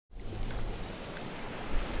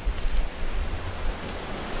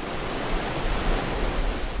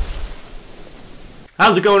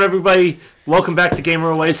How's it going, everybody? Welcome back to Gamer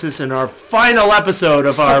Oasis and our final episode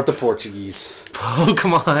of our the Portuguese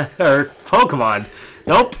Pokemon.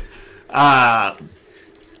 Nope.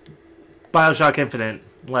 Bioshock Infinite.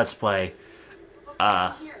 Let's play.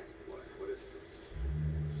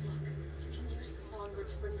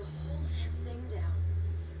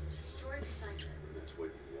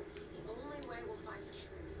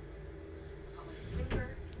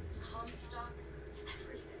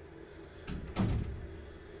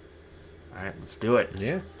 Alright, let's do it.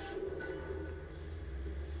 Yeah.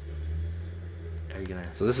 Are you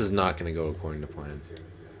gonna... So this is not going to go according to plan.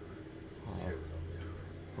 Oh,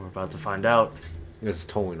 we're about to find out. This is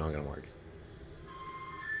totally not going to work.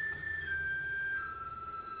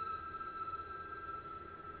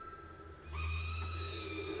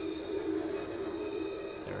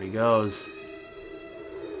 There he goes.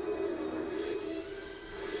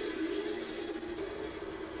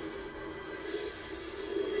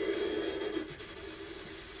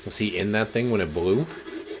 Was he in that thing when it blew?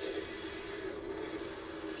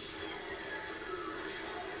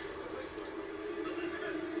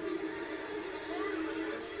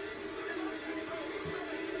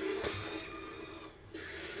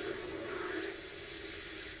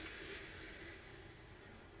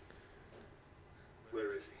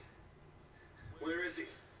 Where is he? Where is he?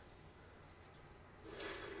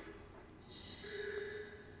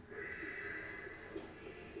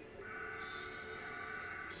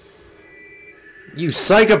 You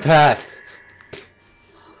psychopath!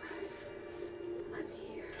 It's all right. I'm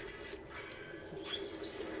here.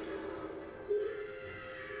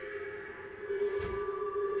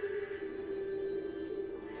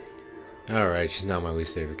 Alright, she's not my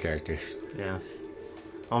least favorite character. Yeah.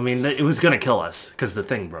 I mean, it was gonna kill us, because the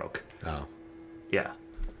thing broke. Oh. Yeah.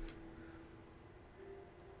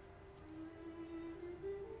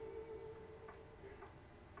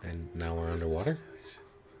 And now we're underwater?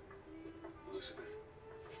 Elizabeth.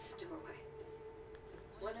 It's a doorway.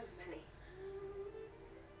 One of many.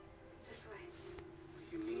 This way.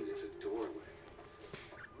 What do you mean it's a doorway?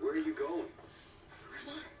 Where are you going?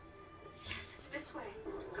 Come on. Yes, it's this way.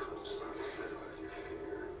 Stop set about your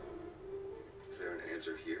fear. Is there an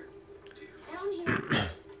answer here? Do you... Down here.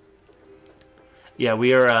 Yeah,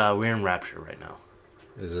 we're in Rapture right now.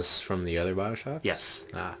 Is this from the other Bioshock? Yes.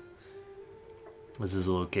 Ah. This is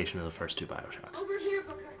the location of the first two Bioshocks. Over here,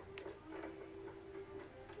 Booker.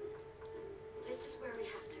 This is where we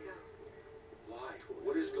have to go. Why?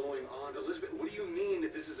 What is going on? Elizabeth, what do you mean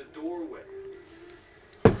that this is a doorway?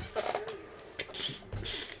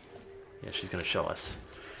 Yeah, she's gonna show us.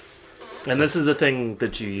 And this is the thing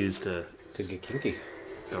that you use to Could get kinky.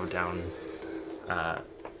 go down,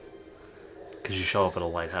 because you show up at a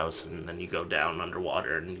lighthouse and then you go down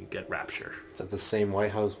underwater and you get Rapture. Is that the same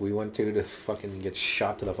White House we went to fucking get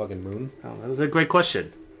shot to the fucking moon? Oh, that was a great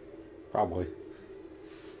question. Probably. I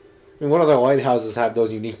mean, what other lighthouses have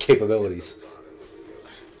those unique capabilities?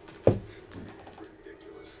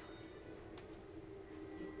 Ridiculous.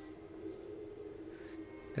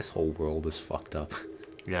 This whole world is fucked up.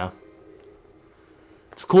 Yeah.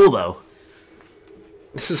 It's cool, though.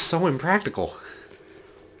 This is so impractical.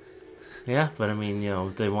 Yeah, but I mean, you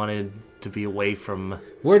know, they wanted to be away from...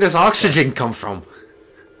 Where does oxygen come from?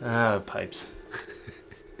 pipes.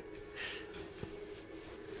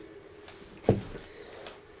 It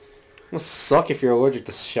must suck if you're allergic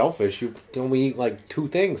to shellfish. You can only eat like 2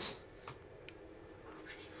 things.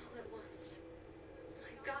 Opening all at once.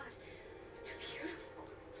 My God. They're beautiful.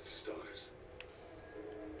 Stars.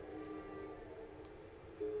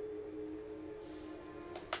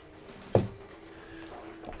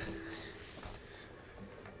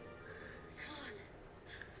 Come on.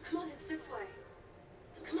 Come on, it's this way.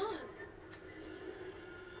 Come on.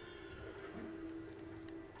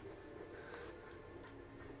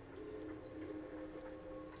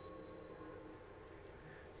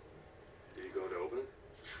 Are you going to open it?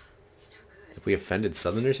 It's no good. Have we offended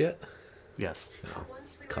Southerners yet? Yes. No.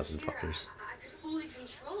 Once we were Cousin here, fuckers. I could fully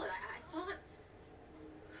control it. I thought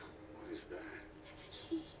What is that? it's a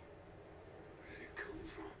key. Where did it come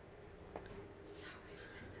from? It's always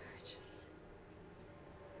been there. Just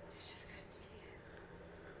gonna see it.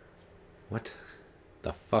 What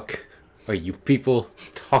the fuck are you people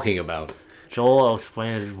talking about? Joel, I'll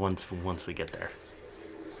explain it once we get there.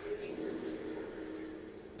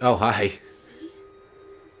 Oh, hi. See?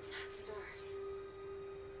 Not stars.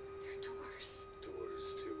 They're doors. Doors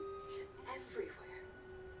to... To everywhere.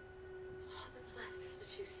 All that's left is the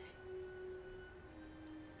choosing.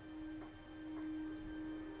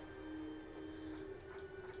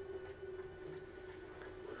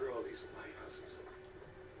 What are all these lighthouses?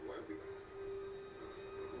 Why are we...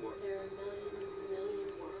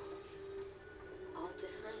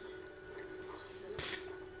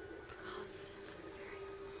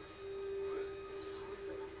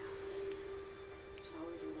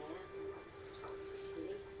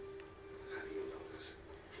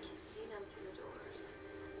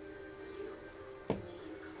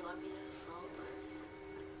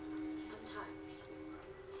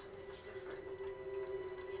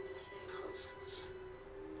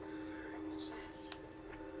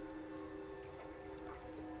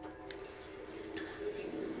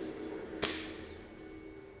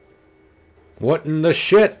 What in the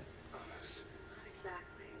shit? Us. Not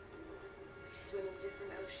exactly. We swim in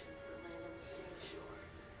different oceans but land on the same shore.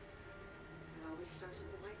 It always starts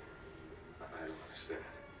with the lighthouse. I don't understand.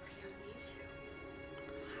 We don't need to.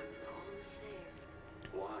 It'll happen all the same.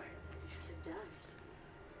 Why? Because it does.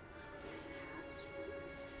 Because it has.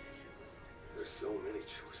 Because it will. There's so many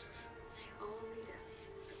choices. They all lead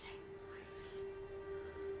us to the same place.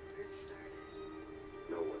 Where it started.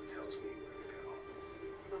 No one tells me where to go.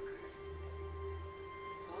 Booker.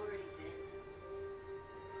 We've already been.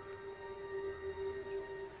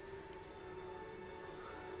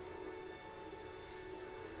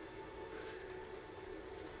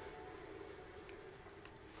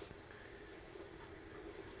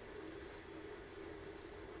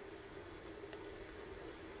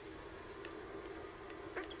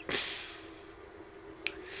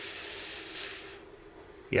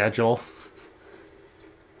 Yeah, Joel.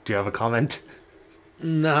 Do you have a comment?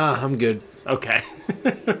 Nah, I'm good. Okay.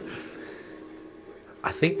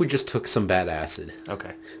 I think we just took some bad acid. Okay.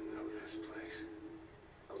 I know this place.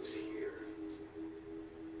 I was here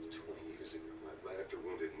 20 years ago, right after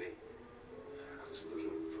Wounded Knee. I was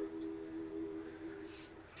looking for...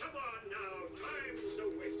 Come on now, time's a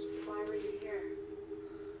waste. Why were you here?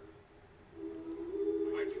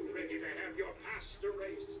 Are you ready to have your past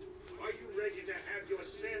erased? Are you ready to have your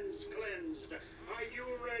sins cleansed? Are you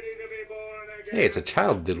ready to be born again? Hey, it's a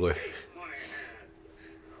child diddler. Take my hand.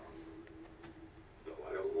 No,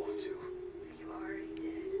 I don't want to. You already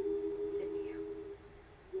did, didn't you?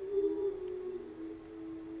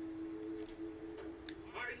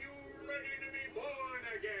 Are you ready to be born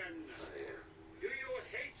again? I am. Do you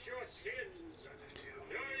hate your sins? I do.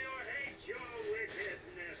 Do you hate your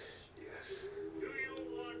wickedness? Yes. Do you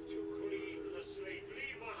want to clean the slate,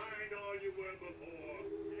 leave behind all you were before,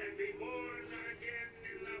 and be born again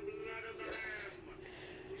in the blood of the Lamb?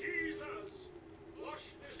 Jesus, wash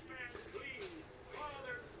this man clean.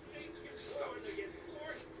 Father, make him born again.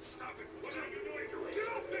 Lord, stop it. What are you doing? Get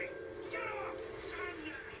off me! Get off! Son!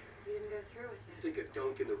 You didn't go through with it. Think a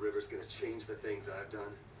dunk in the river's gonna change the things I've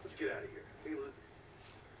done? Let's get out of here. Hey, look.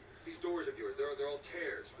 These doors of yours, they're all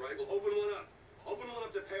tears, right? Well, open one up. Open one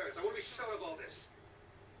up to Paris. I want to be shut of all this.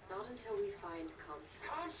 Not until we find Comstock.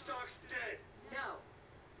 Comstock's dead. No.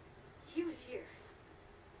 He was here.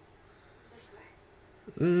 This way.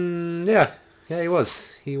 Yeah. Yeah, he was.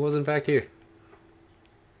 He was in fact here.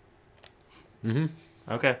 Mm-hmm.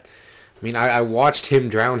 Okay. I mean, I watched him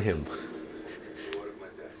drown him. One of my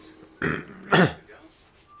bets.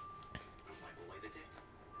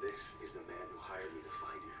 This is the man who hired me to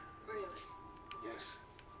find you. Really? Yes.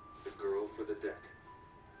 The girl for the debt.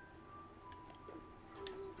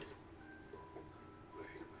 Wait,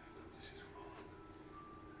 this is wrong.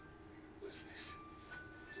 What's this?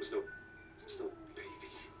 There's no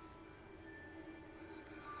baby.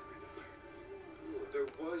 No, there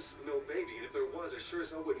was no baby, and if there was, I sure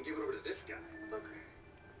as hell wouldn't give it over to this guy. Booker,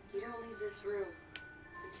 you don't leave this room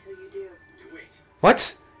until you do. Do wait.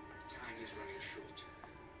 What? Time is running short.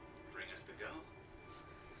 Bring us the girl,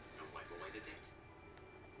 and wipe away the debt.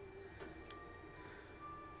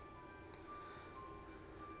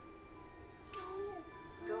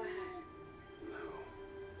 Go ahead. No.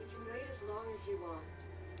 You can wait as long as you want.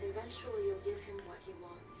 Eventually you'll give him what he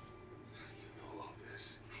wants. How do you know all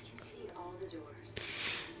this? I can see all the doors.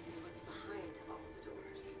 And what's behind all the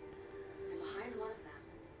doors. And behind one of them,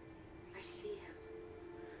 I see him.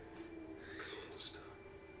 Comstock.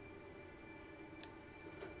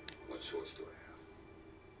 What choice do I have?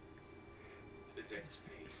 The debt's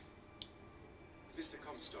paid. Mr.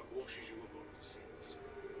 Comstock washes you of all the sins.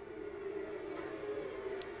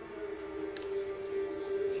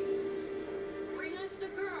 Bring us the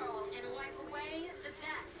girl and wipe away the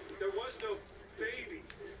debt. There was no baby.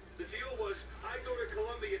 The deal was I go to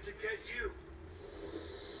Columbia to get you.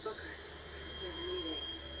 Booker, we're meeting.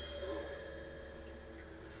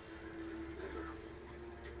 Never.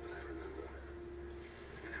 But I remember.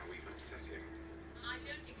 And now we've upset him. I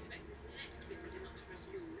don't expect this next bit to not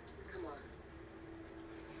resolute. Come on.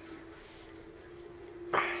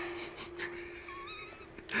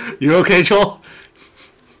 You okay, Joel?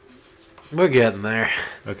 We're getting there.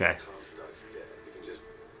 Okay. Comstock's dead. We can just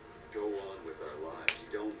go on with our lives.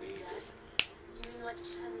 You don't need Dead? it. You mean like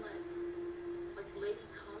Chen Lin? Like Lady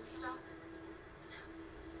Comstock? No.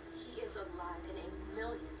 He is alive in a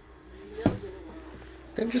million worlds.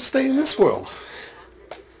 Then just stay in this world.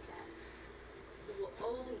 Prophet is dead. It will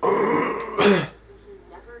only be when he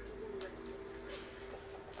never even lived in the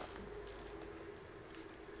first place.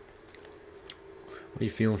 What are you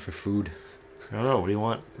feeling for food? I don't know. What do you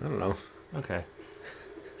want? I don't know. Okay.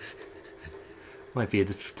 Might be a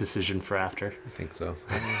decision for after. I think so.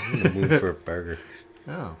 I'm in the mood for a burger.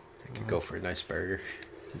 Oh, I could go for a nice burger.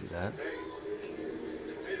 do that.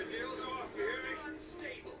 Hey, the deal is off, you hear me?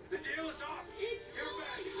 Unstable. The deal is off. It's Give her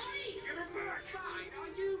back. honey. Give her back. Fine,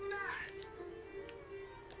 are you mad?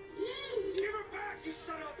 Give her back, you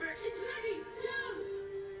son of a bitch. It's ready. No.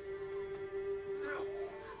 No.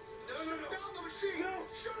 No. Shut down the machine! No.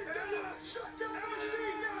 Shut it Anna. down! Shut down the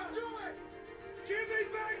machine now! Do it! Give me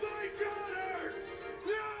back my daughter.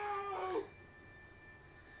 No.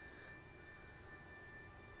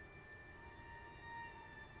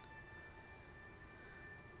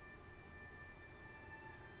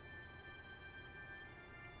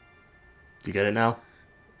 You get it now?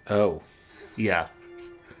 Oh. Yeah.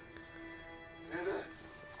 Anna.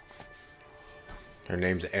 Her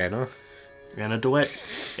name's Anna. Anna DeWitt,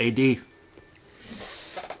 AD.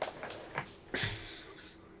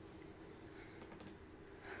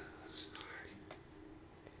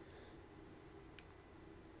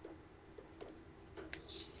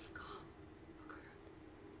 She's gone, Booker.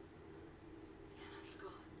 Anna's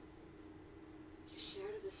gone. You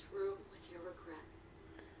shared this room with your regret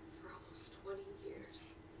for almost 20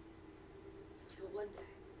 years. Until one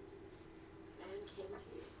day, a man came to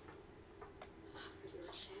you and offered you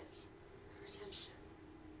a chance of redemption.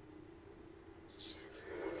 A chance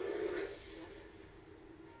for us to live together.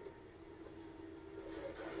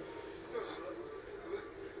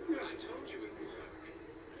 I told you it would work.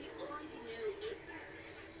 We already know it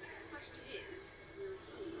works. The question is, will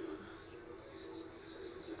he?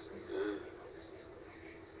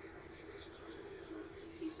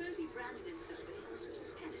 Do you suppose he branded himself as some sort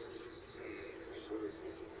of penance?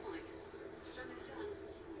 That's the point. What's done is done.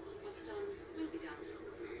 What's done will be done.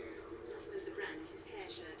 I suppose the brand is his hair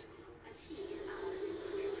shirt, as he is ours.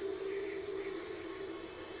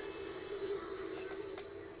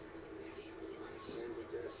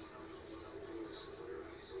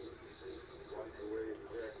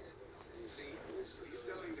 See, he's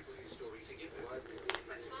starting the police story to get blood.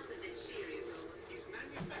 But part of this theory of yours He's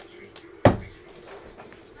manufacturing you.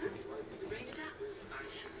 is that the brain adapts. I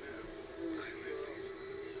should know. I realize.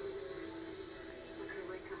 Booker,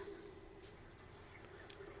 wake up.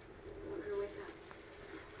 Booker, wake up.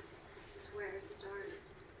 This is where it started.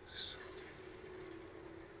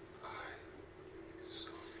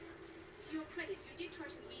 To your credit, you did try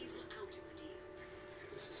to weasel out of the deal.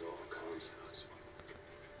 This is all Comstock's fault.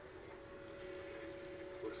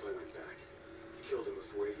 What if I went back? Killed him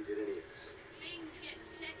before he did any of this? Things get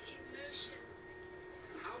set in motion.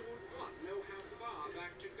 How would one know how far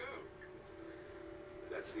back to go?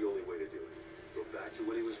 That's the only way to do it. Go back to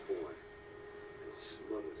when he was born. And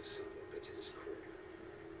smother the son of a bitch in his crib.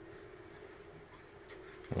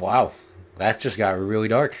 Wow. That just got really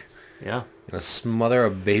dark. Yeah. Gonna smother a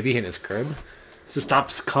baby in his crib? So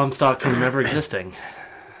stops Comstock from ever existing.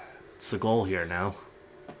 It's the goal here now.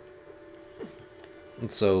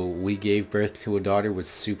 So we gave birth to a daughter with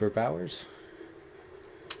superpowers?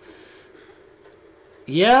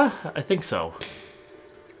 Yeah, I think so.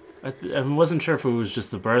 I wasn't sure if it was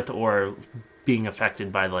just the birth or being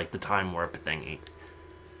affected by like the time warp thingy.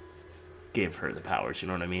 Gave her the powers, you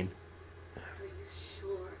know what I mean? Are you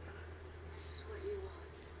sure this is what you want?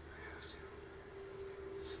 I have to.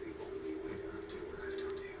 It's the only way to undo what I've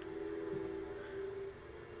done to you.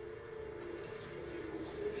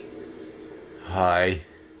 Hi.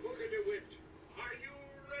 Booker DeWitt, are you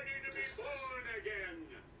ready to be born again?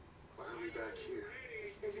 Why are we back here?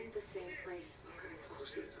 This isn't the same place, Booker. Of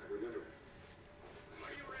course it is. I remember it.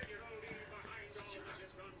 Are you ready to leave behind all that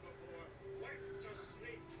has gone before? Wipe the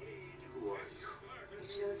slate clean. Who are you? You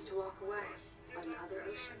chose to walk away on other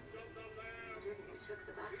oceans. You didn't. You took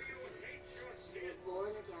the baptism. You were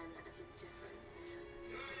born again as a different man.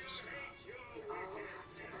 They all have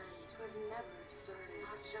to end. To have never started.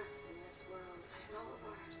 Not just in this world, but in all of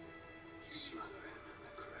ours. Smother him in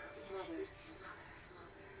the crib. Smother, smother,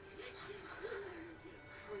 smother, smother, smother.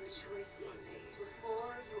 Before the choice is made.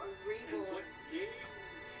 Before you are reborn. Use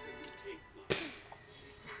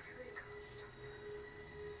Zachary Comstock.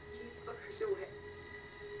 Use Booker DeWitt.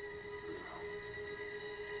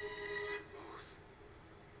 Both.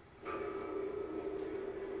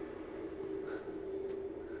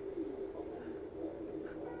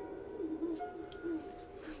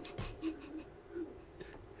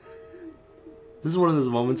 This is one of those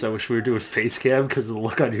moments I wish we were doing face cam because the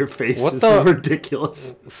look on your face What is the- so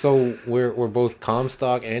ridiculous. So we're both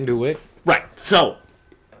Comstock and DeWitt, Right. So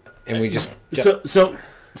and we just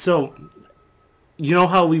So, you know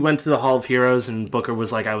how we went to the Hall of Heroes and Booker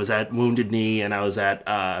was like, I was at Wounded Knee and I was at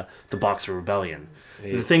the Boxer Rebellion.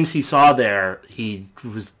 The things he saw there, he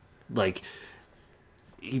was like,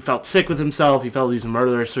 he felt sick with himself. He felt he's a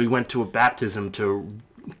murderer, so he went to a baptism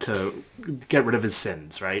to get rid of his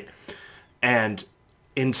sins, right? And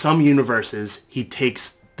in some universes, he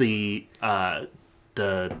takes the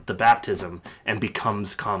baptism and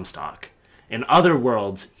becomes Comstock. In other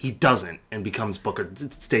worlds, he doesn't and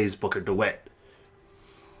stays Booker DeWitt.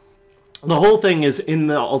 The whole thing is, in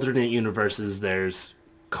the alternate universes, there's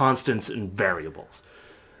constants and variables.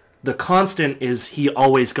 The constant is he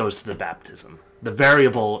always goes to the baptism. The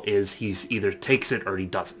variable is he's either takes it or he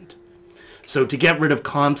doesn't. So to get rid of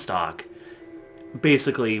Comstock,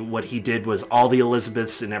 basically what he did was all the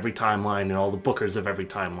Elizabeths in every timeline and all the Bookers of every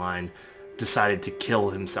timeline decided to kill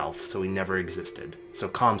himself, so he never existed. So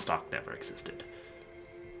Comstock never existed.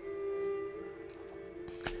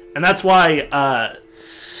 And that's why,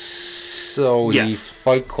 So yes. he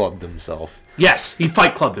Fight Clubbed himself. Yes, he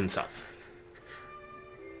Fight Clubbed himself.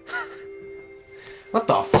 What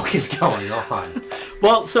the fuck is going on?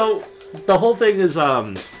 Well, so the whole thing is,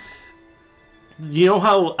 you know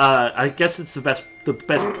how, I guess it's the best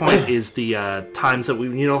point is the times that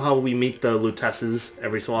you know how we meet the Lutesses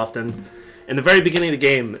every so often? In the very beginning of the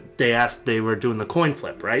game, they were doing the coin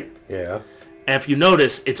flip, right? Yeah. And if you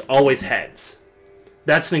notice, it's always heads.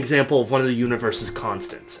 That's an example of one of the universe's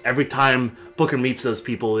constants. Every time Booker meets those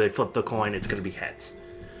people, they flip the coin, it's going to be heads.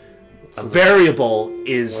 So a variable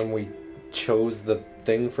is... When we chose the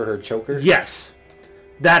thing for her choker? Yes.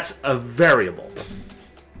 That's a variable.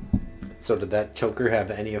 So did that choker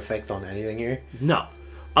have any effect on anything here? No.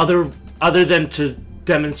 Other than to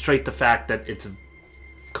demonstrate the fact that it's a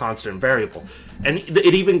constant variable. And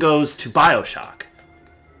it even goes to Bioshock,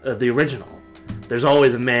 the original. There's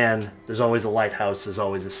always a man, there's always a lighthouse, there's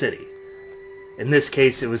always a city. In this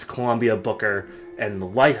case, it was Columbia, Booker, and the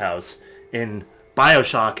lighthouse. In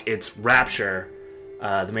Bioshock, it's Rapture,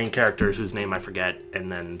 the main characters whose name I forget, and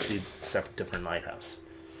then the separate different lighthouse.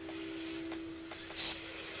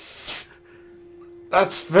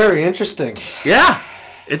 That's very interesting. Yeah!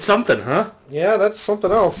 It's something, huh? Yeah, that's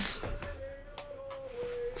something else.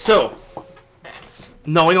 So,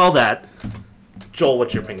 knowing all that, Joel,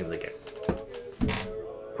 what's your opinion of the game?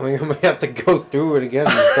 I mean, I might have to go through it again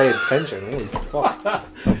and pay attention. Holy fuck. What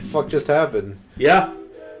the fuck just happened? Yeah.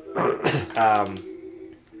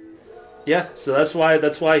 Yeah, so that's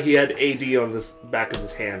why he had AD on the back of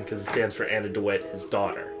his hand, because it stands for Anna DeWitt, his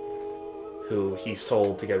daughter, who he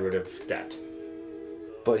sold to get rid of debt.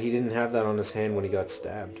 But he didn't have that on his hand when he got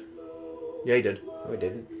stabbed. Yeah, he did. No, he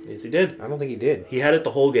didn't. Yes, he did. I don't think he did. He had it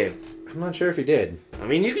the whole game. I'm not sure if he did. I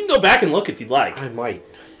mean, you can go back and look if you'd like, I might.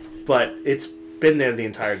 but it's been there the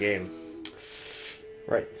entire game.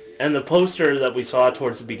 Right. And the poster that we saw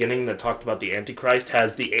towards the beginning that talked about the Antichrist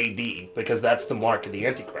has the AD, because that's the mark of the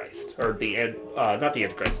Antichrist. Or the, not the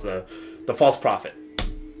Antichrist, the false prophet.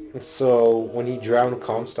 So, when he drowned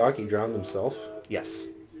Comstock, he drowned himself? Yes.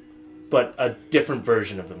 But a different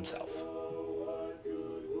version of himself.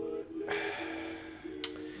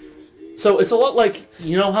 So it's a lot like,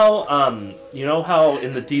 you know how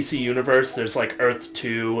in the DC universe there's like Earth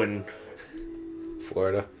 2 and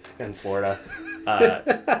Florida.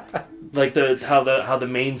 Like how the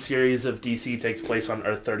main series of DC takes place on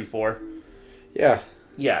Earth 34. Yeah.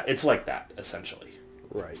 Yeah, it's like that essentially.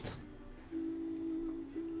 Right.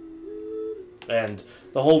 And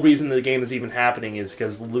the whole reason the game is even happening is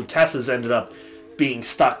because the Lutesses ended up being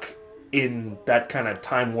stuck in that kind of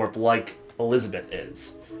time warp like Elizabeth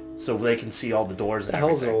is. So they can see all the doors and The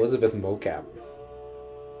hell's an everything. Elizabeth mocap?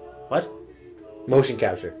 What? Motion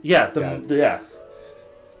capture. Yeah,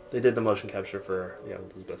 They did the motion capture for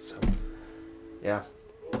Elizabeth, so yeah.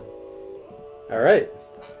 Alright.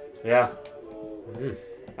 Yeah.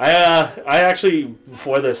 I actually,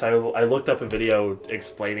 before this, I looked up a video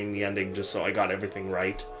explaining the ending just so I got everything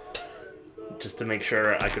right. Just to make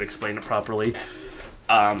sure I could explain it properly.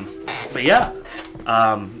 But yeah.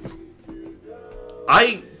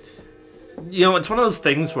 It's one of those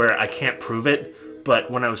things where I can't prove it, but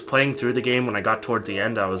when I was playing through the game, when I got towards the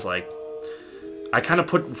end, I was like, I kind of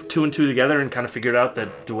put two and two together and kind of figured out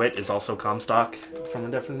that DeWitt is also Comstock from a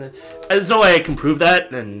different... There's no way I can prove that,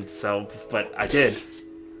 and so, but I did.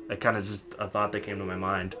 I kind of just a thought that came to my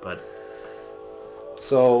mind, but...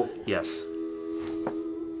 So... Yes.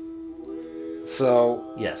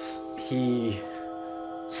 So... Yes. He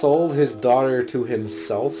sold his daughter to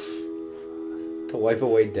himself to wipe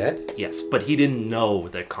away debt? Yes, but he didn't know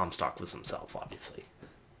that Comstock was himself, obviously.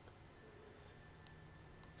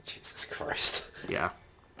 Jesus Christ. Yeah.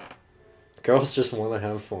 Girls just want to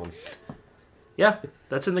have fun. Yeah,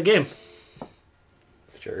 that's in the game.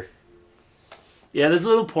 Sure. Yeah, there's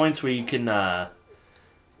little points where you can,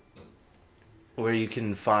 where you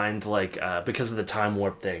can find like because of the time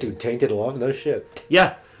warp thing. Dude, Tainted Love? No shit.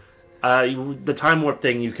 Yeah, the time warp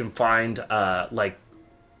thing. You can find like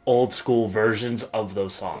old school versions of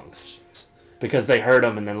those songs because they heard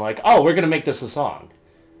them and then like, oh, we're gonna make this a song,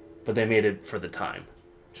 but they made it for the time.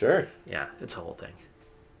 Sure. Yeah, it's a whole thing.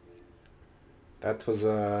 That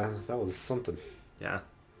was something. Yeah.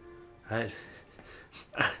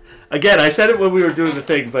 Again, I said it when we were doing the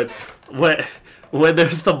thing, but when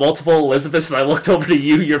there's the multiple Elizabeths and I looked over to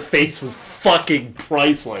you, your face was fucking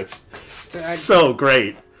priceless. So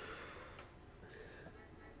great.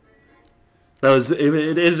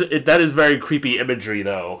 That is very creepy imagery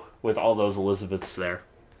though, with all those Elizabeths there.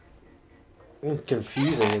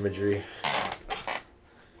 Confusing imagery.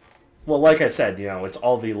 Well, like I said, it's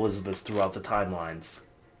all the Elizabeths throughout the timelines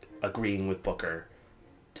agreeing with Booker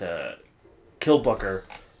to kill Booker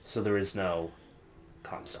so there is no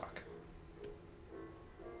Comstock.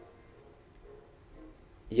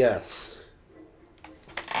 Yes.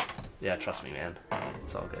 Yeah, trust me, man.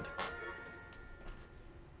 It's all good.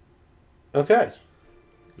 Okay.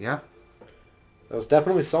 Yeah. That was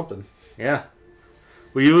definitely something. Yeah.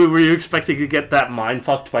 Were you expecting to get that mind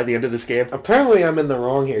fucked by the end of this game? Apparently I'm in the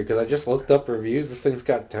wrong here, because I just looked up reviews. This thing's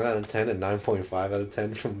got 10 out of 10 and 9.5 out of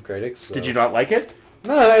 10 from critics. So. Did you not like it?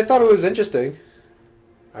 No, I thought it was interesting.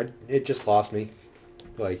 It just lost me.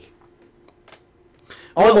 Like,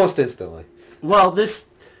 almost instantly. Well, this...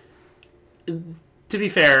 To be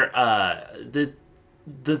fair,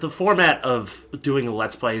 the format of doing a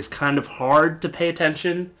Let's Play is kind of hard to pay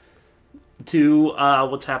attention to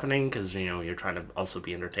what's happening, because, you're trying to also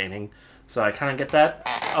be entertaining. So I kind of get that.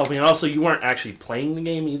 I mean, also, you weren't actually playing the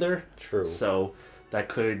game either. True. So that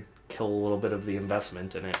could kill a little bit of the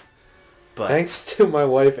investment in it. But thanks to my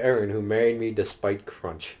wife, Erin, who married me despite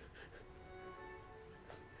crunch.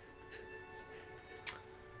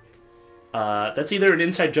 That's either an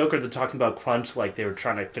inside joke or they're talking about crunch like they were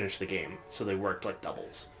trying to finish the game. So they worked like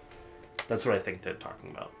doubles. That's what I think they're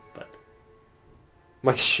talking about. But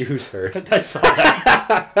my shoes hurt. I saw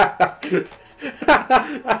that.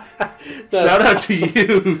 Shout out to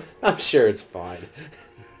you. I'm sure it's fine.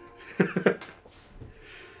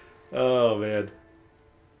 Oh, man.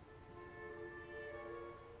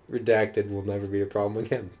 Redacted will never be a problem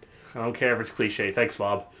again. I don't care if it's cliche. Thanks,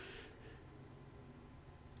 Bob.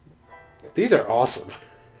 These are awesome.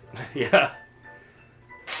 Yeah.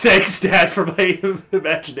 Thanks, Dad, for my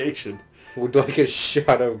imagination. Would like a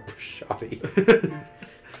shot of shoddy.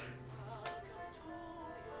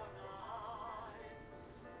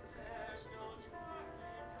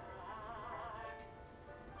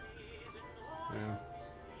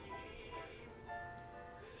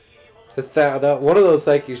 That one of those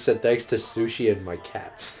thank you said thanks to sushi and my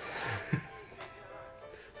cats.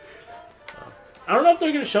 I don't know if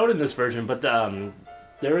they're gonna show it in this version, but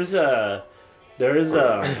there is or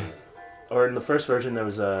in the first version there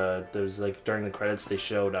was like during the credits they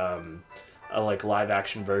showed a like live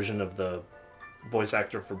action version of the voice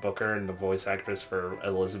actor for Booker and the voice actress for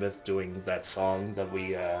Elizabeth doing that song that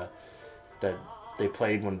that they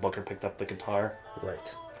played when Booker picked up the guitar.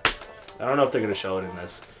 Right. I don't know if they're gonna show it in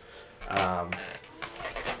this.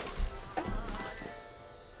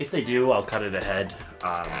 If they do, I'll cut it ahead.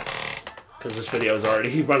 Because this video is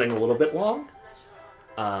already running a little bit long.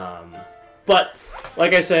 But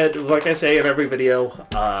like I say in every video,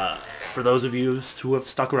 for those of you who have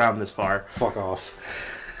stuck around this far, fuck off.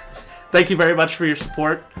 Thank you very much for your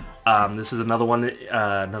support. This is another one,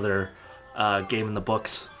 another game in the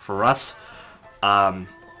books for us.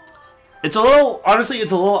 It's a little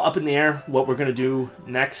up in the air what we're gonna do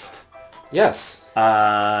next. Yes.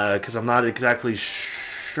 Because I'm not exactly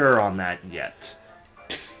sure on that yet.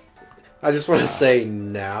 I just want to say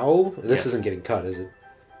now, this isn't getting cut, is it?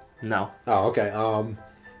 No. Oh, okay.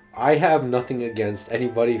 I have nothing against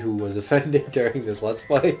anybody who was offended during this Let's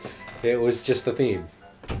Play. It was just the theme.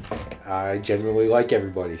 I genuinely like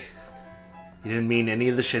everybody. You didn't mean any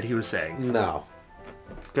of the shit he was saying. No.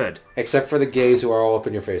 Good. Except for the gays who are all up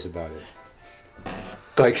in your face about it.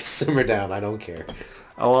 Like, simmer down, I don't care.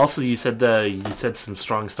 Oh, also you said some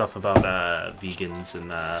strong stuff about vegans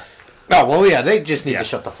and Oh, well, yeah, they just need to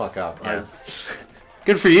shut the fuck up. Yeah.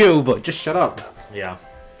 Good for you, but just shut up. Yeah.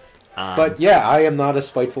 But yeah, I am not a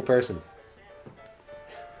spiteful person.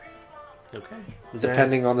 Okay.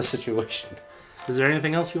 Depending on the situation. Is there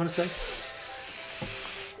anything else you want to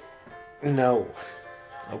say? No.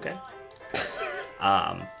 Okay.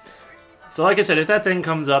 So like I said, if that thing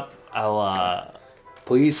comes up, I'll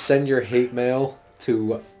please send your hate mail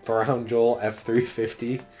to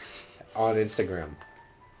BrownJoelF350 on Instagram.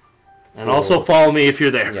 And also follow me if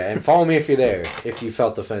you're there. Yeah, and follow me if you're there, if you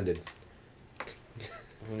felt offended.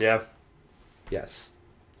 Yeah. Yes.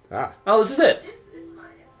 Ah, Oh, this is it.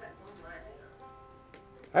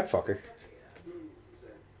 I'd fuck her.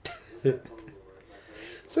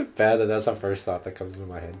 Is it bad that that's the first thought that comes into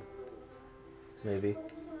my head? Maybe.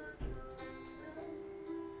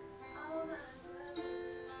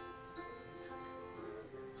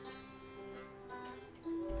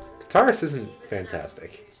 Guitarist isn't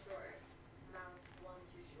fantastic.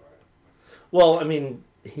 Well, I mean,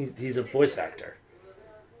 he's a voice actor.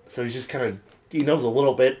 So he's just kind of... He knows a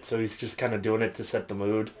little bit, so he's just kind of doing it to set the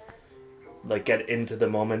mood. Like, get into the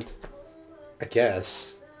moment. I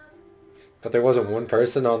guess. But there wasn't one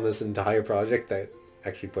person on this entire project that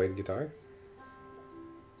actually played the guitar?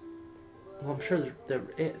 Well, I'm sure there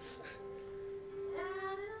is.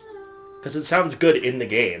 Because it sounds good in the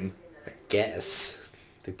game. I guess.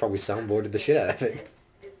 They probably soundboarded the shit out of it.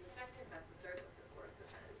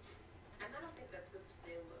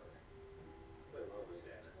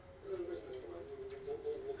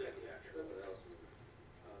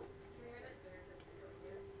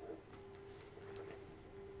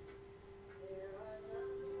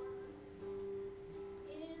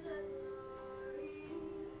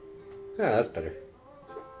 Yeah, that's better.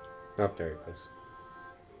 Not very close.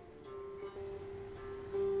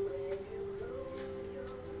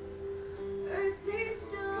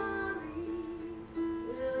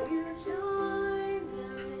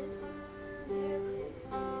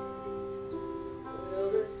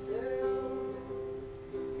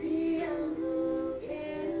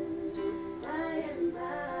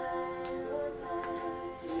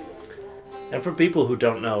 And for people who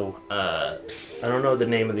don't know, I don't know the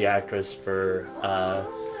name of the actress for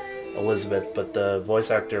Elizabeth, but the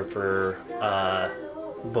voice actor for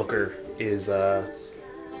Booker is...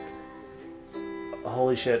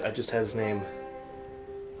 holy shit, I just had his name.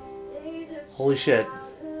 Holy shit.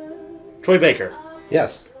 Troy Baker.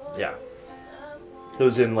 Yes. Yeah.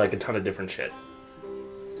 Who's in like a ton of different shit.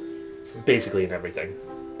 Basically in everything.